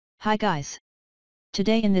Hi guys.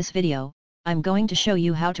 Today in this video, I'm going to show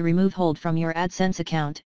you how to remove hold from your Adsense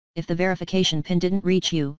account, if the verification PIN didn't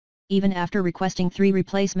reach you, even after requesting 3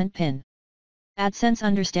 replacement PIN. Adsense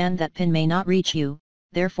understand that PIN may not reach you,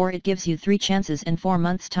 therefore it gives you 3 chances and 4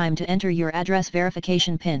 months time to enter your address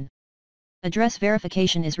verification PIN. Address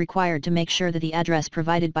verification is required to make sure that the address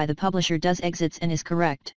provided by the publisher does exist and is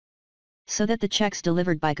correct, so that the checks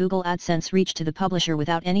delivered by Google Adsense reach to the publisher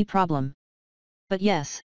without any problem. But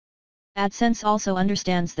yes, Adsense also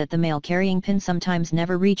understands that the mail carrying PIN sometimes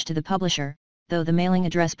never reach to the publisher, though the mailing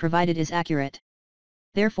address provided is accurate.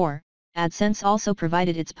 Therefore, Adsense also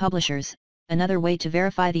provided its publishers another way to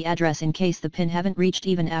verify the address in case the PIN haven't reached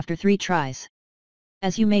even after 3 tries.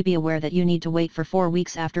 As you may be aware that you need to wait for 4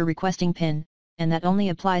 weeks after requesting PIN, and that only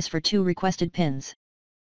applies for 2 requested PINs.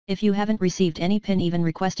 If you haven't received any PIN even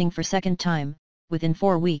requesting for second time, within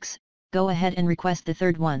 4 weeks, go ahead and request the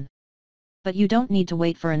third one. But you don't need to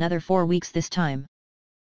wait for another 4 weeks this time.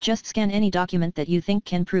 Just scan any document that you think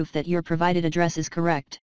can prove that your provided address is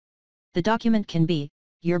correct. The document can be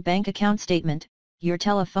your bank account statement, your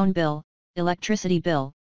telephone bill, electricity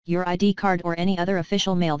bill, your ID card or any other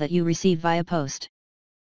official mail that you receive via post.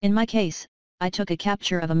 In my case, I took a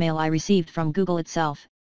capture of a mail I received from Google itself,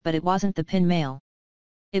 but it wasn't the PIN mail.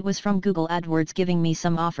 It was from Google AdWords giving me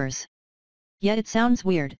some offers. Yet it sounds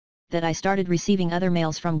weird that I started receiving other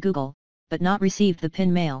mails from Google, but not received the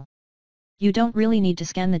PIN mail. You don't really need to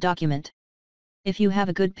scan the document. If you have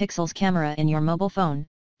a good pixels camera in your mobile phone,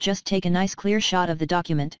 just take a nice clear shot of the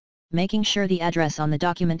document, making sure the address on the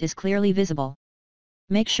document is clearly visible.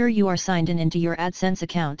 Make sure you are signed in into your Adsense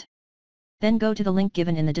account. Then go to the link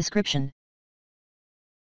given in the description.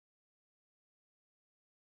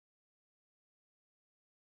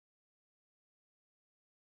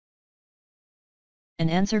 And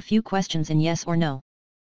answer few questions in yes or no.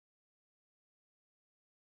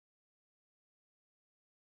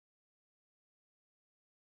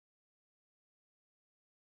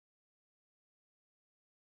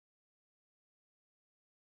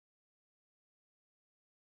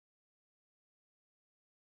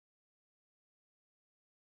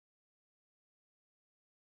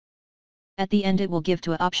 At the end it will give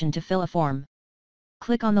to an option to fill a form.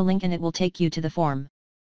 Click on the link and it will take you to the form.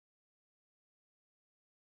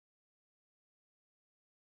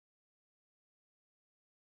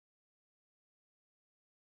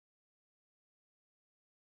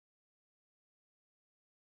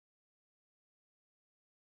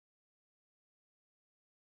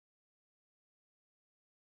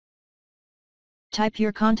 Type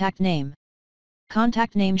your contact name.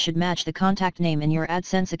 Contact name should match the contact name in your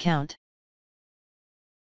Adsense account.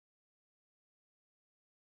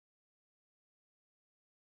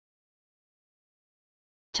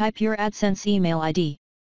 Type your Adsense email ID.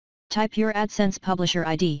 Type your Adsense publisher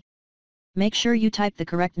ID. Make sure you type the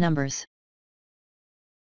correct numbers.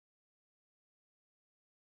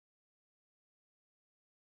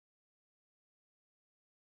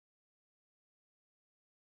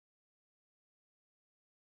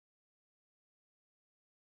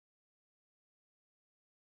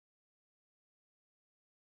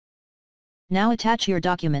 Now attach your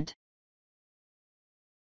document.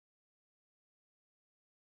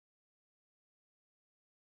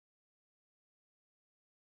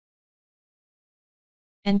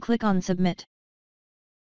 And click on Submit.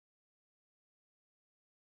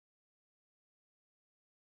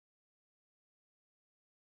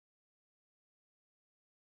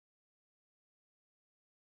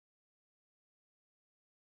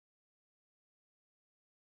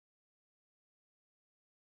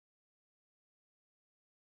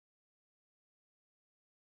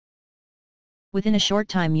 Within a short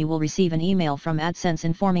time you will receive an email from Adsense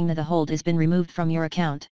informing that the hold has been removed from your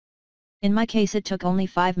account. In my case it took only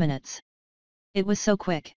 5 minutes. It was so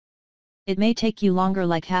quick. It may take you longer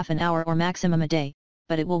like half an hour or maximum a day,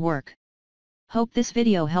 but it will work. Hope this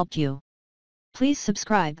video helped you. Please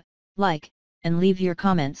subscribe, like, and leave your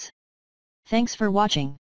comments. Thanks for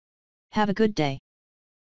watching. Have a good day.